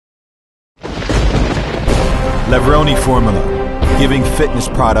Levrone formula, giving fitness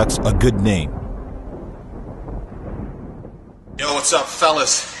products a good name. Yo, what's up,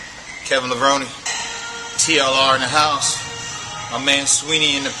 fellas? Kevin Levrone, TLR in the house. My man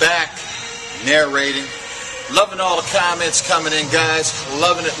Sweeney in the back, narrating. Loving all the comments coming in, guys.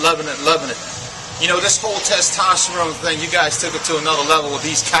 Loving it, loving it, loving it. You know, this whole testosterone thing, you guys took it to another level with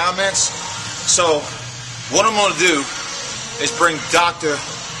these comments. So, what I'm going to do is bring Dr.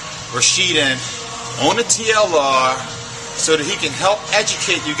 Rashid in on the TLR so that he can help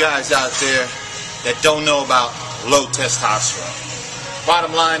educate you guys out there that don't know about low testosterone.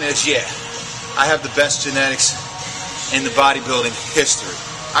 Bottom line is, yeah, I have the best genetics in the bodybuilding history.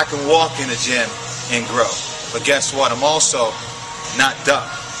 I can walk in the gym and grow. But guess what? I'm also not dumb.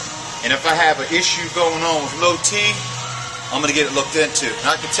 And if I have an issue going on with low T, I'm going to get it looked into. And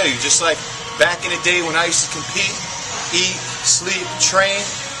I can tell you, just like back in the day when I used to compete, eat, sleep, train,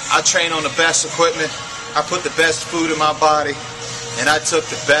 I train on the best equipment. I put the best food in my body. And I took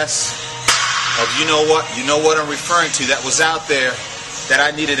the best of you know what I'm referring to that was out there that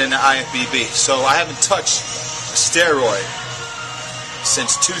I needed in the IFBB. So I haven't touched a steroid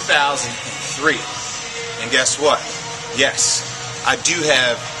since 2003. And guess what? Yes, I do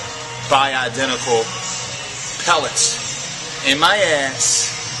have bioidentical pellets in my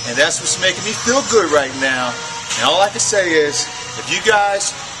ass, and that's what's making me feel good right now. And all I can say is, if you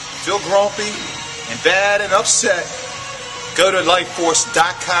guys feel grumpy and bad and upset, go to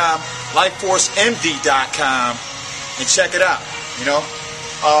lifeforce.com, lifeforcemd.com, and check it out. You know,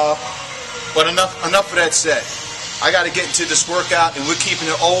 but enough of that said. I got to get into this workout, and we're keeping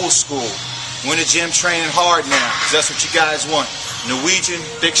it old school. We're in the gym training hard now, because that's what you guys want. Norwegian,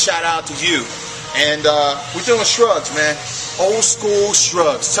 big shout out to you. And we're doing shrugs, man. Old school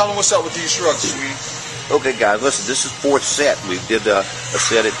shrugs. Tell them what's up with these shrugs, sweetie. Okay, guys, listen, this is fourth set. We did a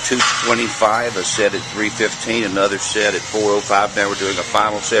set at 225, a set at 315, another set at 405. Now we're doing a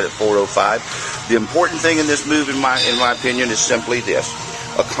final set at 405. The important thing in this move, in my opinion, is simply this.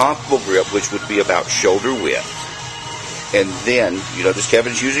 A comfortable grip, which would be about shoulder width. And then, you know, this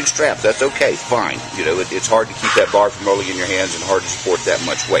Kevin's using straps. That's okay, fine. You know, it's hard to keep that bar from rolling in your hands and hard to support that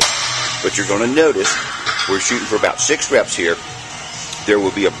much weight. But you're going to notice we're shooting for about 6 reps here. There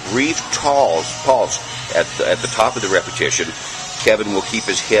will be a brief pause at the top of the repetition. Kevin will keep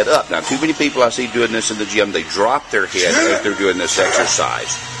his head up. Now, too many people I see doing this in the gym, they drop their head as they're doing this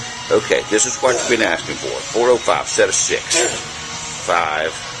exercise. Okay, this is what you've been asking for. 405, set of 6.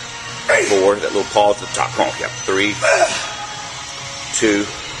 5, 4, that little pause at the top. Come on, Kevin. 3, 2,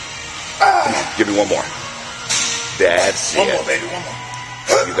 come on, give me one more. That's One it. more, baby, one more.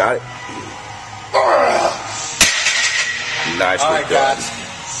 You got it? Nicely All right, done. guys.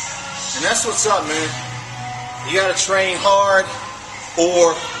 And that's what's up, man. You got to train hard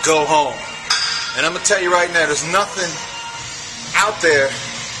or go home. And I'm going to tell you right now, there's nothing out there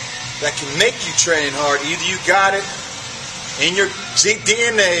that can make you train hard. Either you got it in your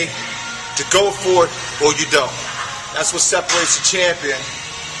DNA to go for it or you don't. That's what separates a champion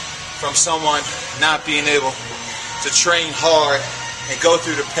from someone not being able to train hard and go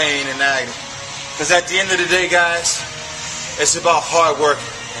through the pain and agony. Because at the end of the day, guys, it's about hard work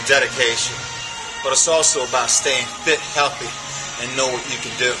and dedication. But it's also about staying fit, healthy, and know what you can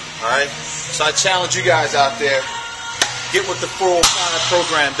do. Alright? So I challenge you guys out there, get with the 405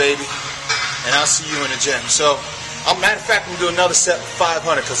 program, baby. And I'll see you in the gym. So, matter of fact, I'm going to do another set with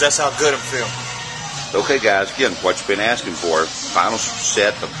 500 because that's how good I'm feeling. Okay, guys, again, what you've been asking for, final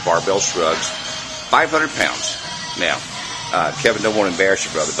set of barbell shrugs, 500 pounds. Now, Kevin, don't want to embarrass you,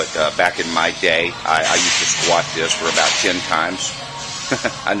 brother, but back in my day, I used to squat this for about 10 times.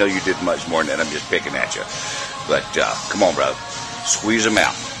 I know you did much more than that. I'm just picking at you. But come on, brother. Squeeze them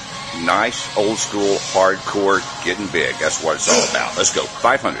out. Nice, old school, hardcore, getting big. That's what it's all about. Let's go.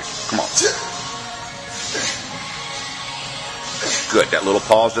 500. Come on. Good. That little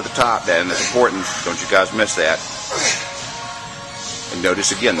pause at the top, then, is important. Don't you guys miss that. And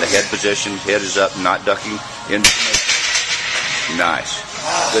notice again, the head position. Head is up, not ducking in. Nice.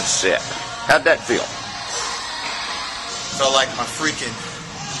 Good set. How'd that feel? Felt like my freaking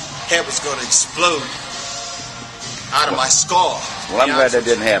head was going to explode out of my skull. Well, I'm glad that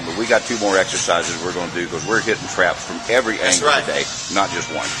didn't happen, but we got 2 more exercises we're going to do because we're hitting traps from every angle today, not just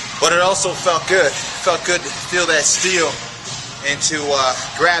one. But it also felt good. Felt good to feel that steel and to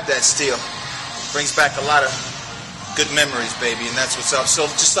grab that steel. Brings back a lot of good memories, baby, and that's what's up. So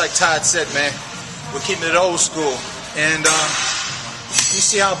just like Todd said, man, we're keeping it old school. And you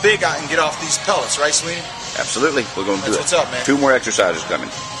see how big I can get off these pellets, right, Sweeney? Absolutely. We're going to do it. What's up, man? 2 more exercises coming.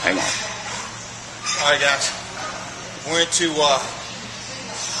 Hang on. All right, guys. We're into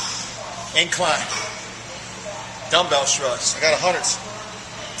incline. dumbbell shrugs. I got 100s.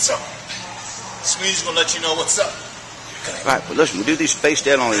 So, Sweeney's gonna let you know what's up. All right, well, listen, we do these face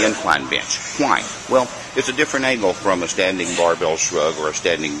down on the incline bench. Why? Well, it's a different angle from a standing barbell shrug or a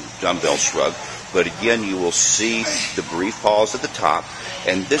standing dumbbell shrug. But again, you will see the brief pause at the top,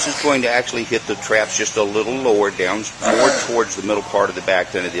 and this is going to actually hit the traps just a little lower down, more towards the middle part of the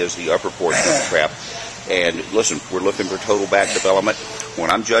back than it is the upper portion of the trap. And listen, we're looking for total back development.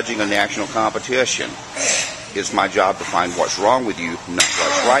 When I'm judging a national competition, it's my job to find what's wrong with you, not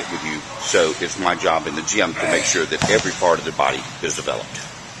what's right with you. So it's my job in the gym to make sure that every part of the body is developed.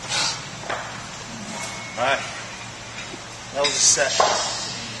 All right. That was a set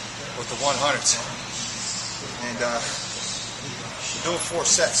with the 100s. And we're doing 4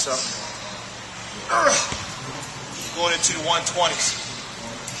 sets, so going into the 120s.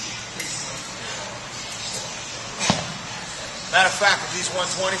 Matter of fact, with these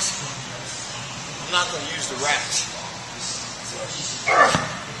 120s, I'm not going to use the racks.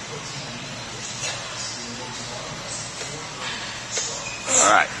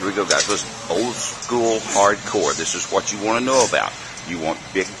 All right, here we go, guys. Listen, old school hardcore. This is what you want to know about. You want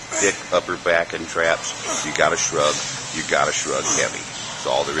big, thick upper back and traps. You got to shrug. You got to shrug heavy. That's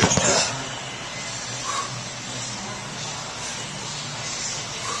all there is to it.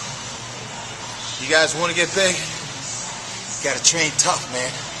 You guys want to get big? You got to train tough, man.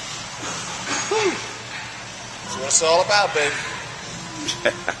 That's what it's all about, baby.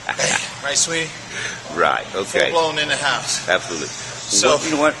 Right, sweetie? Right, okay. Full blown in the house. Absolutely. So, well,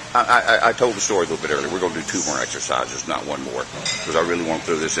 you know what? I told the story a little bit earlier. We're going to do 2 more exercises, not 1 more, because I really want to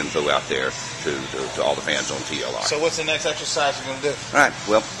throw this info out there to all the fans on TLR. So what's the next exercise you're going to do? All right.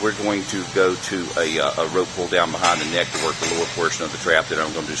 Well, we're going to go to a rope pull down behind the neck to work the lower portion of the trap. Then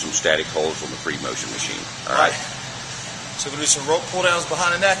I'm going to do some static holds on the free motion machine. All right. So we're going to do some rope pull downs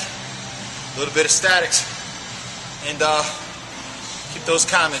behind the neck, a little bit of statics, and keep those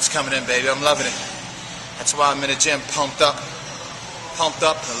comments coming in, baby. I'm loving it. That's why I'm in the gym, pumped up, and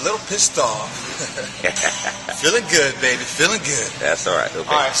a little pissed off. Feeling good, baby. Feeling good. That's all right. Okay.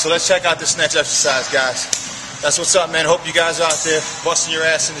 All right, so let's check out this next exercise, guys. That's what's up, man. Hope you guys are out there busting your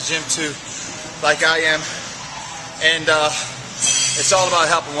ass in the gym, too, like I am. And it's all about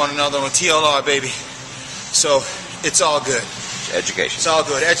helping one another on TLR, baby. So it's all good. Education. It's all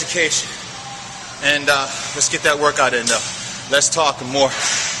good. Education. And let's get that workout in, though. Let's talk more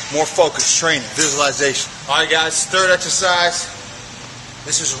focus, training, visualization. All right, guys, 3rd exercise.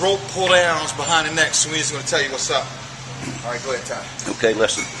 This is rope pull downs behind the neck. Sweeney's going to tell you what's up. All right, go ahead, Ty. Okay,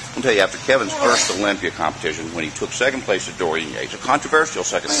 listen. I'll tell you, after Kevin's first Olympia competition, when he took 2nd place at Dorian Yates, a controversial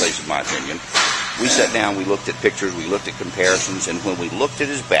 2nd place in my opinion, we sat down, we looked at pictures, we looked at comparisons, and when we looked at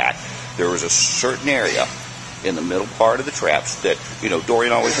his back, there was a certain area in the middle part of the traps that, you know,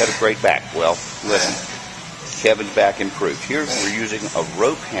 Dorian always had a great back. Well, listen, Kevin's back improved. Here we're using a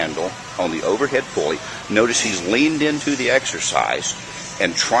rope handle on the overhead pulley. Notice he's leaned into the exercise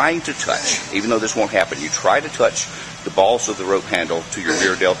and trying to touch, even though this won't happen, you try to touch the balls of the rope handle to your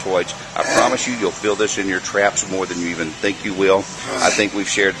rear deltoids. I promise you, you'll feel this in your traps more than you even think you will. I think we've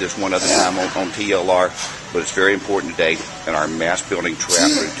shared this one other time on TLR, but it's very important today in our mass building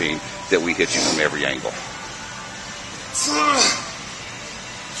trap routine that we hit you from every angle.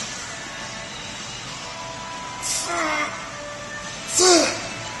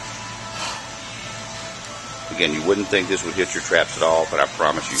 Again, you wouldn't think this would hit your traps at all, but I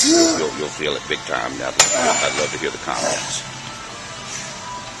promise you, you'll feel it big time. Now, I'd love to hear the comments.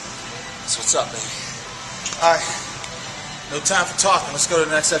 So what's up, baby? All right. No time for talking. Let's go to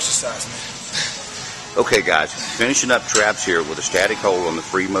the next exercise, man. Okay, guys. Finishing up traps here with a static hold on the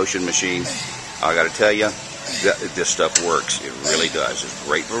free motion machine. I got to tell you, this stuff works. It really does. It's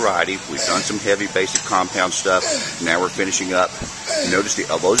great variety. We've done some heavy basic compound stuff. Now we're finishing up. Notice the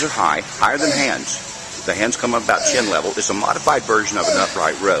elbows are higher than hands. The hands come up about chin level. It's a modified version of an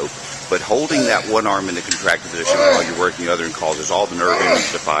upright row, but holding that one arm in the contracted position while you're working the other and causes all the nerve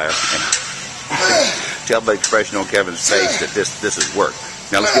endings to fire. And tell by the expression on Kevin's face that this has worked.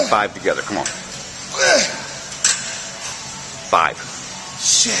 Now let's get 5 together. Come on. 5.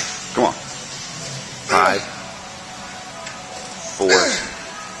 Shit. Come on. 5, 4,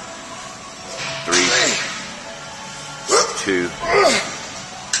 3, 2,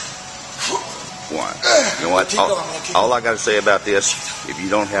 1. You know what? All I got to say about this, if you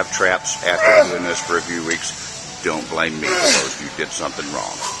don't have traps after doing this for a few weeks, don't blame me because you did something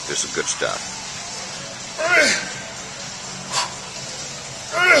wrong. This is good stuff.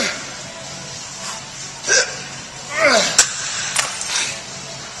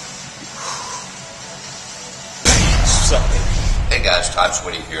 Hey guys, Todd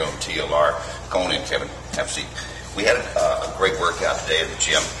Sweeney here on TLR. Go on in, Kevin. Have a seat. We had a great workout today at the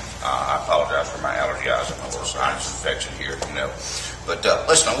gym. I apologize for my allergy. I have a little sinus infection here, you know. But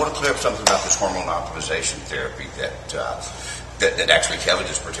listen, I want to clear up something about this hormone optimization therapy that actually Kevin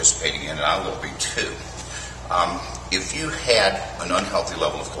is participating in, and I will be too. If you had an unhealthy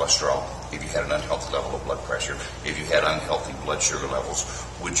level of cholesterol, if you had an unhealthy level of blood pressure, if you had unhealthy blood sugar levels,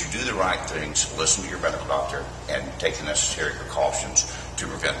 would you do the right things, listen to your medical doctor, and take the necessary precautions to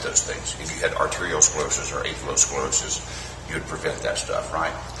prevent those things? If you had arteriosclerosis or atherosclerosis, you would prevent that stuff,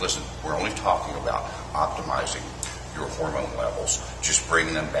 right? Listen, we're only talking about optimizing your hormone levels, just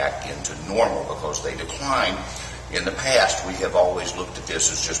bringing them back into normal because they decline. In the past, we have always looked at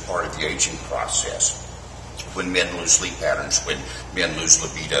this as just part of the aging process. When men lose sleep patterns, when men lose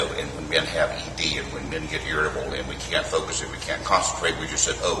libido, and when men have ED, and when men get irritable, and we can't focus, and we can't concentrate, we just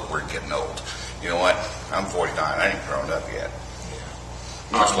said, oh, we're getting old. You know what? I'm 49. I ain't grown up yet.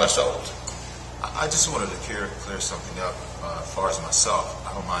 Much less old. I just wanted to clear something up as far as myself.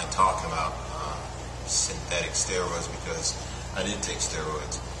 I don't mind talking about synthetic steroids because I did take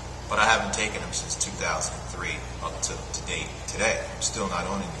steroids, but I haven't taken them since 2003 up to date today. I'm still not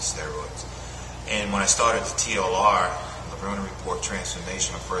on any steroids. And when I started the TLR, Levrone Report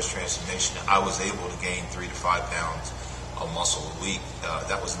transformation, my first transformation, I was able to gain 3 to 5 pounds of muscle a week.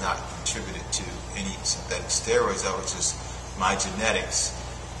 That was not contributed to any synthetic steroids. That was just my genetics.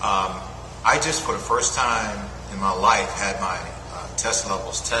 I just, for the first time in my life, had my test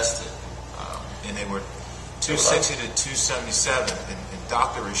levels tested, and they were 260 to 277. And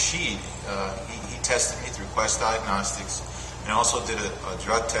Dr. Rashid, he tested me through Quest Diagnostics, and also did a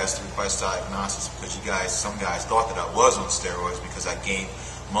drug test through Quest Diagnostics because some guys thought that I was on steroids because I gained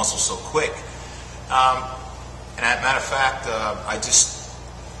muscle so quick. And as a matter of fact, I just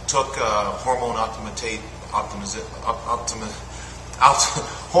took hormone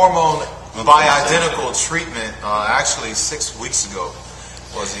hormone bioidentical treatment. Actually, 6 weeks ago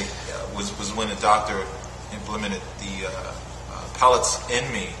was when the doctor implemented the pellets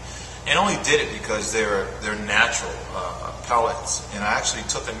in me, and only did it because they're natural pellets. And I actually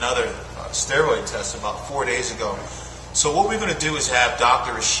took another steroid test about 4 days ago. So what we're going to do is have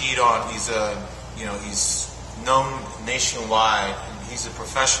Dr. Rashid on. He's known nationwide. And he's a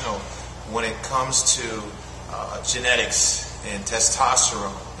professional when it comes to genetics and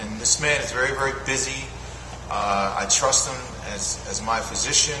testosterone. And this man is very, very busy. I trust him as my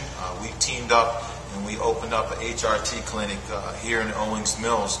physician. We teamed up and we opened up an HRT clinic here in Owings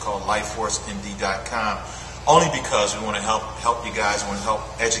Mills called LifeForceMD.com, only because we want to help you guys. We want to help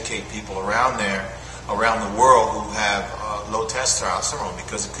educate people around the world who have low testosterone,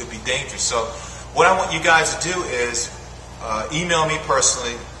 because it could be dangerous. So what I want you guys to do is email me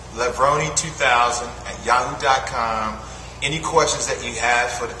personally, Levrone2000@yahoo.com. Any questions that you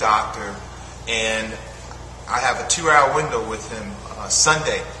have for the doctor, and I have a 2-hour window with him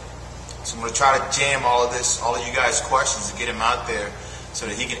Sunday. So I'm going to try to jam all of you guys' questions, and get him out there so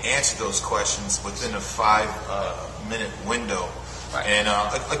that he can answer those questions within a 5-minute window. Right. And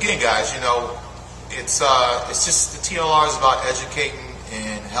again, guys, it's just the TLR is about educating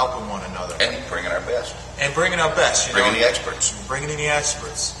and helping one another. And bringing our best. Bringing Bringing the experts. Bringing in the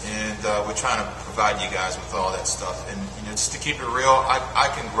experts. And we're trying to provide you guys with all that stuff. And just to keep it real, I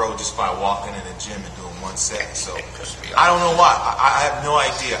can grow just by walking in the gym and doing one set. So I don't know why. I have no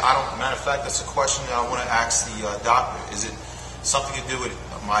idea. Matter of fact, that's a question that I want to ask the doctor. Is it something to do with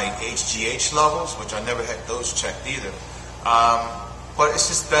my HGH levels, which I never had those checked either? But it's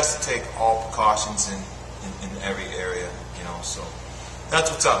just best to take all precautions in every area, So that's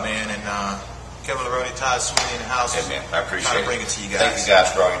what's up, man. And Kevin Levrone, Todd Sweeney in the house. Hey, man, I appreciate it. Trying to bring it to you guys. Thank you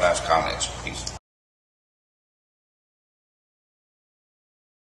guys for all your nice comments. Peace.